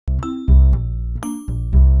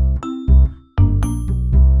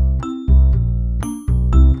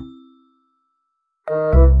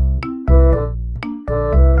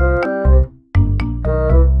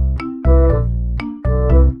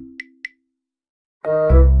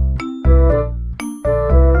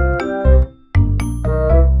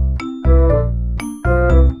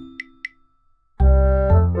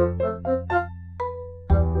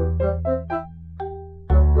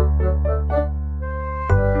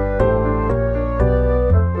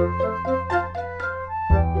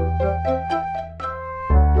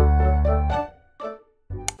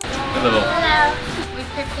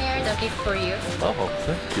gift for you. Oh,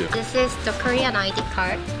 thank you. This is the Korean ID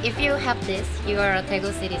card. If you have this, you are a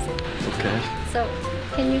Daegu citizen. Okay. So,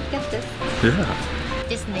 can you get this? Yeah.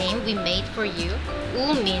 This name we made for you.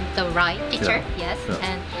 Woo means the right teacher, yes.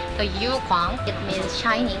 And the Yu Kwang, it means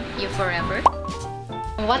shining, you forever.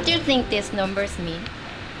 What do you think these numbers mean?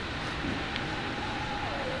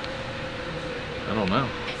 I don't know.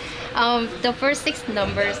 The first 6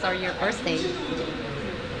 numbers are your birthday,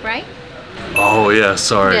 right? Oh yeah,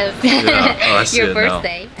 sorry. Yes. Yeah. Oh, I see Your it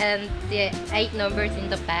birthday. And the 8 numbers in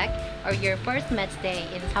the back are your first match day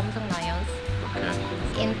in Samsung Lions.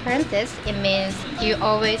 Okay. In parentheses, it means you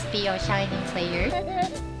always be a shining player.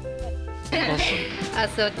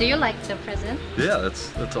 Awesome. So do you like the present? Yeah,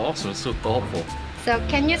 that's awesome. It's so thoughtful. So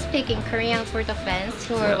can you speak in Korean for the fans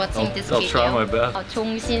who are watching this video? I'll try my best.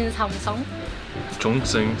 종신 삼성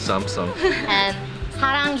종생 Samsung. and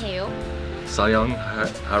사랑해요.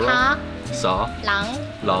 사랑하라.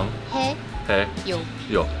 사랑해요.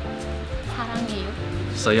 해요. 사랑해요.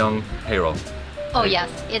 사랑해요. Oh yes,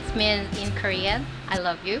 it means in Korean, I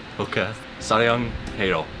love you. Okay.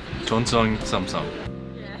 사랑해요. 종생 Samsung.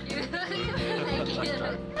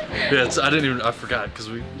 Yeah, I forgot because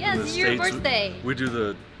we. Yes, in the your States, birthday. We do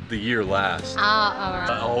the year last. Alright.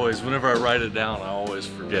 I always, whenever I write it down, I always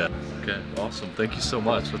forget. Okay, awesome. Thank you so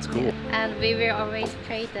much. That's cool. And we will always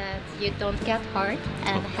pray that you don't get hurt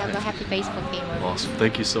and have a happy baseball game. Awesome.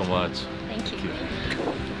 Thank you so much. Thank you.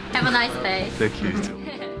 Have a nice day. Thank you.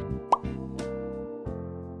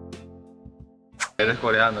 ¿Eres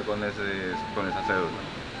coreano con esa cédula?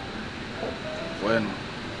 Bueno,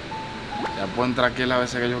 ya puedo entrar aquí las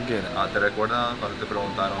veces que yo quiera. ¿Te recuerdas cuando te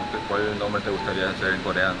preguntaron cuál nombre te gustaría hacer en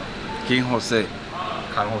coreano? Kim José.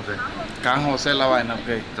 Kan José. Kan José la vaina,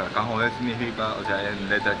 ok. O sea, Kan José significa, o sea, en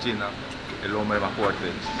letra china, el hombre más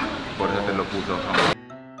fuerte. Por eso te lo puso Kan José.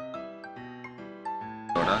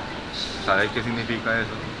 ¿Verdad? ¿Sabes qué significa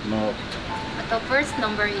eso? No. The first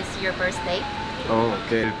number is your birthday. Oh,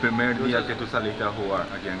 ok. El primer día que tú saliste a jugar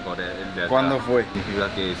aquí en Corea, el de acá, ¿Cuándo fue? significa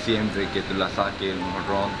que siempre que tú la saques, un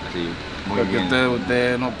jonrón, así, muy Porque bien.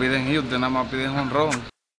 ustedes no piden hit, ustedes nada más piden jonrón.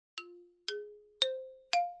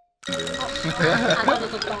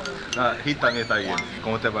 Hit también está bien.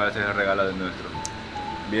 ¿Cómo te parece el regalo de nuestro?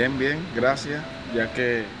 Bien, bien, gracias. Ya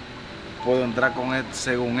que puedo entrar con esto,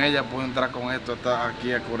 según ella, puedo entrar con esto hasta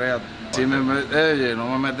aquí a Corea. Si no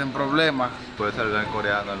me meten problemas. Puedes saludar en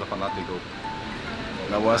coreano a los fanáticos.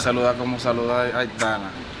 La voy a saludar como saludar a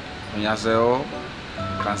Aitana. 안녕하세요.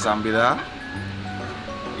 감사합니다.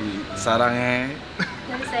 Y 사랑해.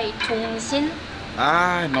 Can say 종신.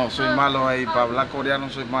 Ay, no, soy malo ahí. Para hablar coreano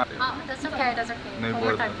soy malo. That's okay, that's okay. No One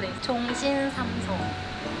more importa. time, please. 종신 삼성.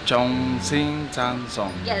 정신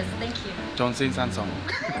찬송. Yes, thank you. 정신 찬송.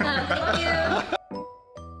 Thank you.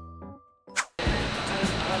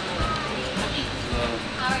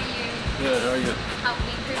 How are you? Good. How are you?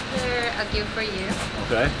 We prepare a gift for you.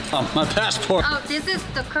 Okay. My passport. Oh, this is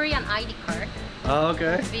the Korean ID card. Oh,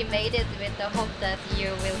 okay. We made it with the hope that you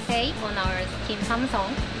will stay on our team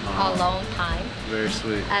Samsung a long time. Very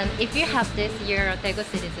sweet. And if you have this, you're a Daegu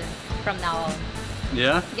citizen from now on.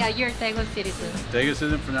 Yeah. Yeah, you're a Daegu citizen. Daegu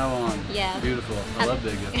citizen from now on. Yeah. Beautiful. I love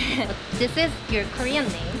Daegu. This is your Korean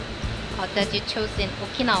name that you chose in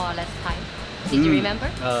Okinawa last time. Did you remember?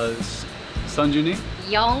 Sunjuni.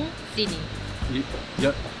 Youngjini.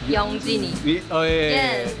 Youngjini. Oh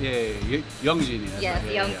Yes. yeah. Youngjini. Yes,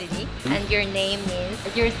 Youngjini. And your name means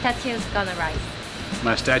your statue is gonna rise.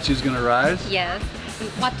 My statue's gonna rise. Yes.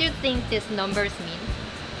 What do you think these numbers mean?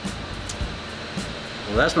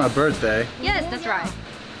 Well, that's my birthday, Yes, that's right.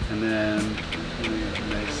 and then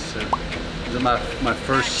is it my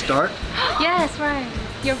first start? Yes, right.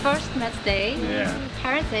 Your first match day. Yeah.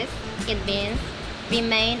 Parentheses, it means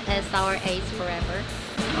remain as our ace forever.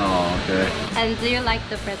 Oh, okay. And do you like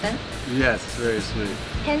the present? Yes, it's very sweet.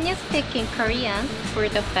 Can you speak in Korean for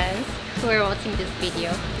the fans who are watching this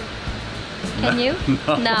video? Can you?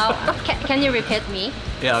 No. Can you repeat me?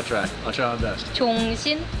 Yeah, I'll try. I'll try my best.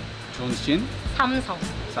 종신 Jungshin, 삼성.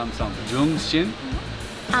 Samsung. Jungshin,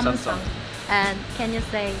 삼성. And can you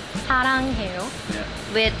say 사랑해요 yeah.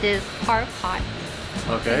 with this heart part?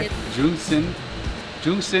 Okay. Jungsin,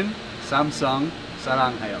 Samsung,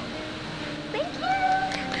 사랑해요. Thank you.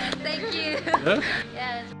 Thank you. Yeah?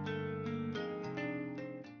 Yes.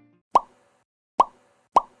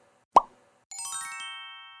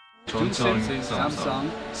 Jungsin, Samsung,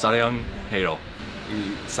 사랑해요.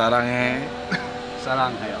 Y 사랑해.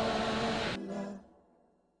 사랑해요.